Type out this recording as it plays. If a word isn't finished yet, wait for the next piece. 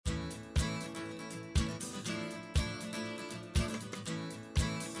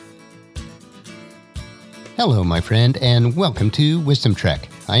Hello, my friend, and welcome to Wisdom Trek.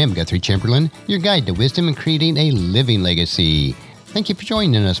 I am Guthrie Chamberlain, your guide to wisdom and creating a living legacy. Thank you for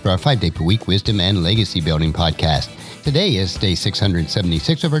joining us for our 5-day-per-week wisdom and legacy building podcast. Today is day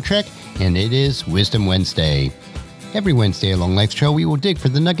 676 of our trek, and it is Wisdom Wednesday. Every Wednesday along Life's Trail, we will dig for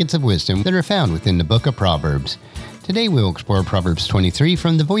the nuggets of wisdom that are found within the book of Proverbs. Today we will explore Proverbs 23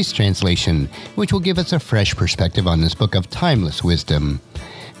 from the Voice translation, which will give us a fresh perspective on this book of timeless wisdom.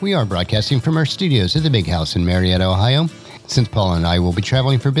 We are broadcasting from our studios at the Big House in Marietta, Ohio. Since Paul and I will be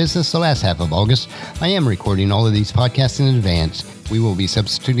traveling for business the last half of August, I am recording all of these podcasts in advance. We will be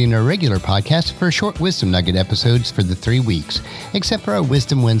substituting our regular podcast for short Wisdom Nugget episodes for the 3 weeks, except for our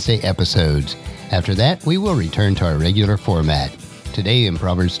Wisdom Wednesday episodes. After that, we will return to our regular format. Today in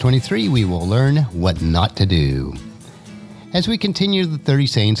Proverbs 23, we will learn what not to do. As we continue the 30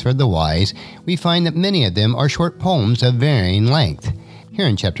 sayings for the wise, we find that many of them are short poems of varying length. Here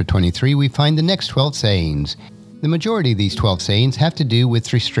in chapter 23, we find the next 12 sayings. The majority of these 12 sayings have to do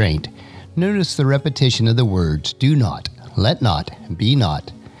with restraint. Notice the repetition of the words, do not, let not, be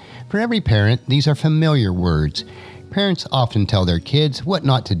not. For every parent, these are familiar words. Parents often tell their kids what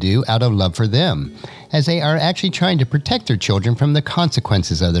not to do out of love for them, as they are actually trying to protect their children from the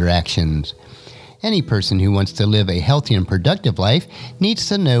consequences of their actions. Any person who wants to live a healthy and productive life needs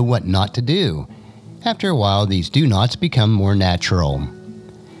to know what not to do. After a while, these do-nots become more natural.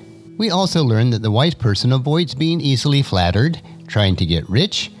 We also learn that the wise person avoids being easily flattered, trying to get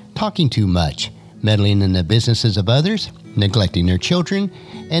rich, talking too much, meddling in the businesses of others, neglecting their children,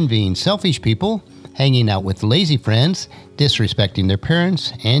 envying selfish people, hanging out with lazy friends, disrespecting their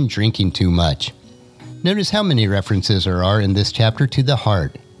parents, and drinking too much. Notice how many references there are in this chapter to the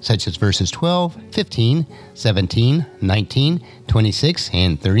heart, such as verses 12, 15, 17, 19, 26,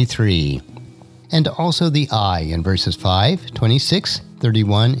 and 33. And also the eye in verses 5, 26,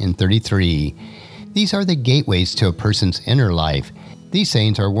 31, and 33. These are the gateways to a person's inner life. These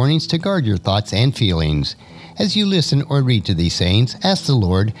sayings are warnings to guard your thoughts and feelings. As you listen or read to these sayings, ask the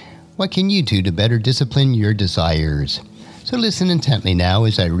Lord, what can you do to better discipline your desires? So listen intently now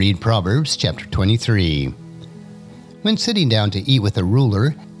as I read Proverbs chapter 23. When sitting down to eat with a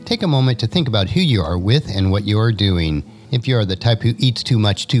ruler, take a moment to think about who you are with and what you are doing. If you are the type who eats too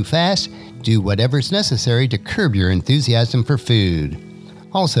much too fast, do whatever is necessary to curb your enthusiasm for food.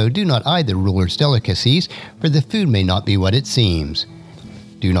 Also, do not eye the ruler's delicacies, for the food may not be what it seems.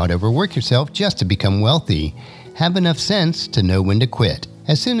 Do not overwork yourself just to become wealthy. Have enough sense to know when to quit.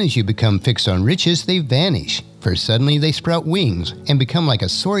 As soon as you become fixed on riches, they vanish, for suddenly they sprout wings and become like a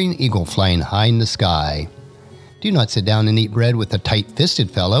soaring eagle flying high in the sky. Do not sit down and eat bread with a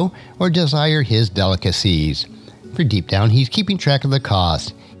tight-fisted fellow or desire his delicacies, for deep down he's keeping track of the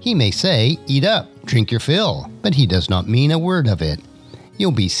cost. He may say, eat up, drink your fill, but he does not mean a word of it.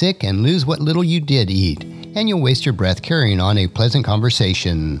 You'll be sick and lose what little you did eat, and you'll waste your breath carrying on a pleasant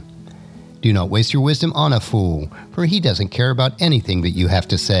conversation. Do not waste your wisdom on a fool, for he doesn't care about anything that you have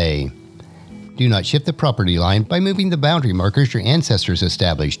to say. Do not shift the property line by moving the boundary markers your ancestors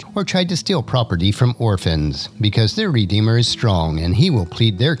established, or try to steal property from orphans, because their Redeemer is strong and he will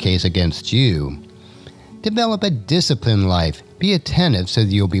plead their case against you. Develop a disciplined life. Be attentive so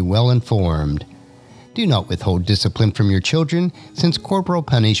that you'll be well informed. Do not withhold discipline from your children, since corporal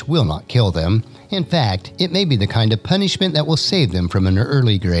punish will not kill them. In fact, it may be the kind of punishment that will save them from an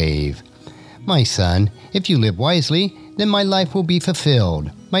early grave. My son, if you live wisely, then my life will be fulfilled.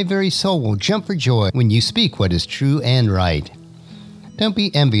 My very soul will jump for joy when you speak what is true and right. Don't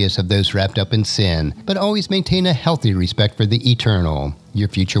be envious of those wrapped up in sin, but always maintain a healthy respect for the eternal. Your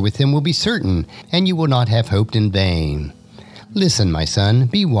future with him will be certain, and you will not have hoped in vain. Listen, my son,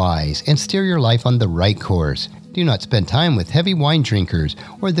 be wise, and steer your life on the right course. Do not spend time with heavy wine drinkers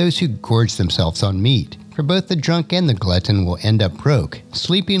or those who gorge themselves on meat, for both the drunk and the glutton will end up broke,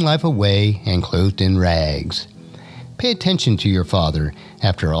 sleeping life away and clothed in rags. Pay attention to your father.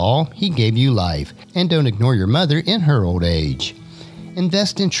 After all, he gave you life, and don't ignore your mother in her old age.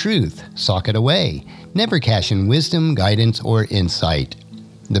 Invest in truth, sock it away. Never cash in wisdom, guidance, or insight.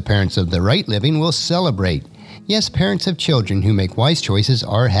 The parents of the right living will celebrate. Yes, parents of children who make wise choices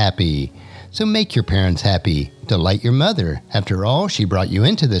are happy. So make your parents happy. Delight your mother. After all, she brought you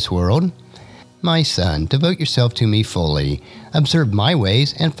into this world. My son, devote yourself to me fully. Observe my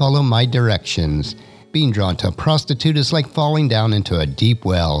ways and follow my directions. Being drawn to a prostitute is like falling down into a deep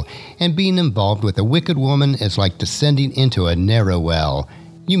well, and being involved with a wicked woman is like descending into a narrow well.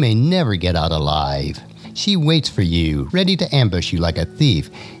 You may never get out alive. She waits for you, ready to ambush you like a thief,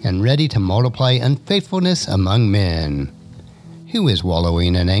 and ready to multiply unfaithfulness among men. Who is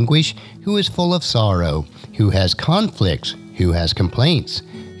wallowing in anguish? Who is full of sorrow? Who has conflicts? Who has complaints?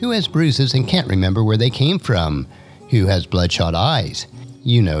 Who has bruises and can't remember where they came from? Who has bloodshot eyes?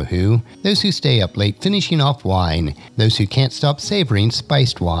 You know who. Those who stay up late finishing off wine. Those who can't stop savoring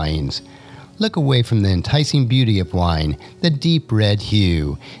spiced wines. Look away from the enticing beauty of wine, the deep red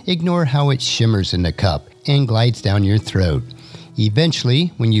hue. Ignore how it shimmers in the cup and glides down your throat.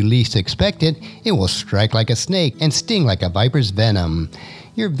 Eventually, when you least expect it, it will strike like a snake and sting like a viper's venom.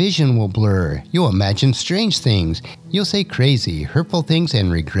 Your vision will blur. You'll imagine strange things. You'll say crazy, hurtful things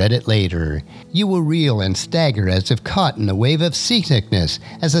and regret it later. You will reel and stagger as if caught in a wave of seasickness,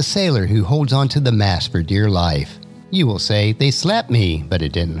 as a sailor who holds on to the mast for dear life. You will say, they slapped me, but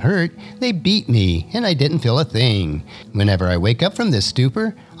it didn't hurt. They beat me, and I didn't feel a thing. Whenever I wake up from this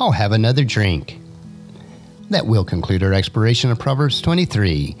stupor, I'll have another drink. That will conclude our exploration of Proverbs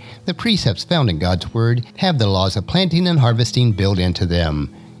 23. The precepts found in God's Word have the laws of planting and harvesting built into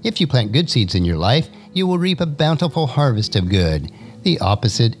them. If you plant good seeds in your life, you will reap a bountiful harvest of good. The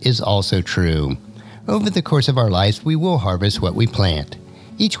opposite is also true. Over the course of our lives, we will harvest what we plant.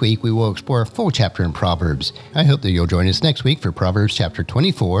 Each week, we will explore a full chapter in Proverbs. I hope that you'll join us next week for Proverbs chapter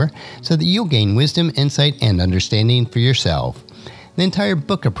 24 so that you'll gain wisdom, insight, and understanding for yourself. The entire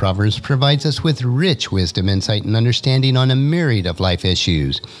book of Proverbs provides us with rich wisdom, insight, and understanding on a myriad of life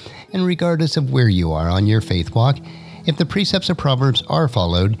issues. And regardless of where you are on your faith walk, if the precepts of Proverbs are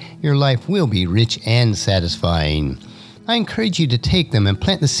followed, your life will be rich and satisfying. I encourage you to take them and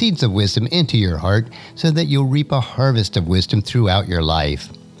plant the seeds of wisdom into your heart so that you'll reap a harvest of wisdom throughout your life.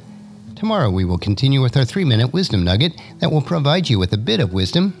 Tomorrow we will continue with our 3-minute wisdom nugget that will provide you with a bit of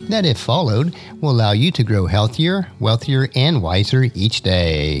wisdom that, if followed, will allow you to grow healthier, wealthier, and wiser each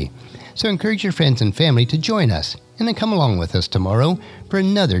day. So encourage your friends and family to join us and then come along with us tomorrow for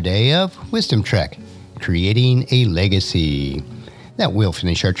another day of Wisdom Trek, creating a legacy. That will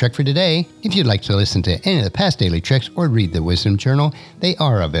finish our trek for today. If you'd like to listen to any of the past daily treks or read the Wisdom Journal, they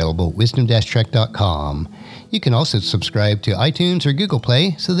are available at wisdom-trek.com. You can also subscribe to iTunes or Google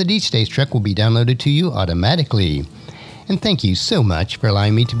Play so that each day's trek will be downloaded to you automatically. And thank you so much for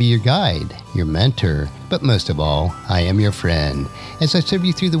allowing me to be your guide, your mentor, but most of all, I am your friend, as I serve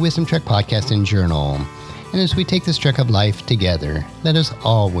you through the Wisdom Trek podcast and journal. And as we take this trek of life together, let us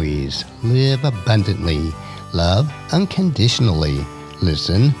always live abundantly, love unconditionally,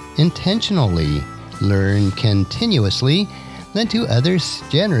 listen intentionally, learn continuously, lend to others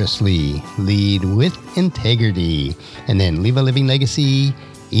generously, lead with integrity, and then leave a living legacy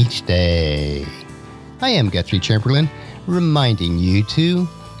each day. I am Guthrie Chamberlain, reminding you to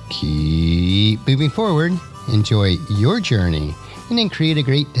keep moving forward, enjoy your journey, and then create a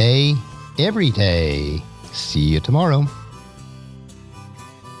great day every day. See you tomorrow.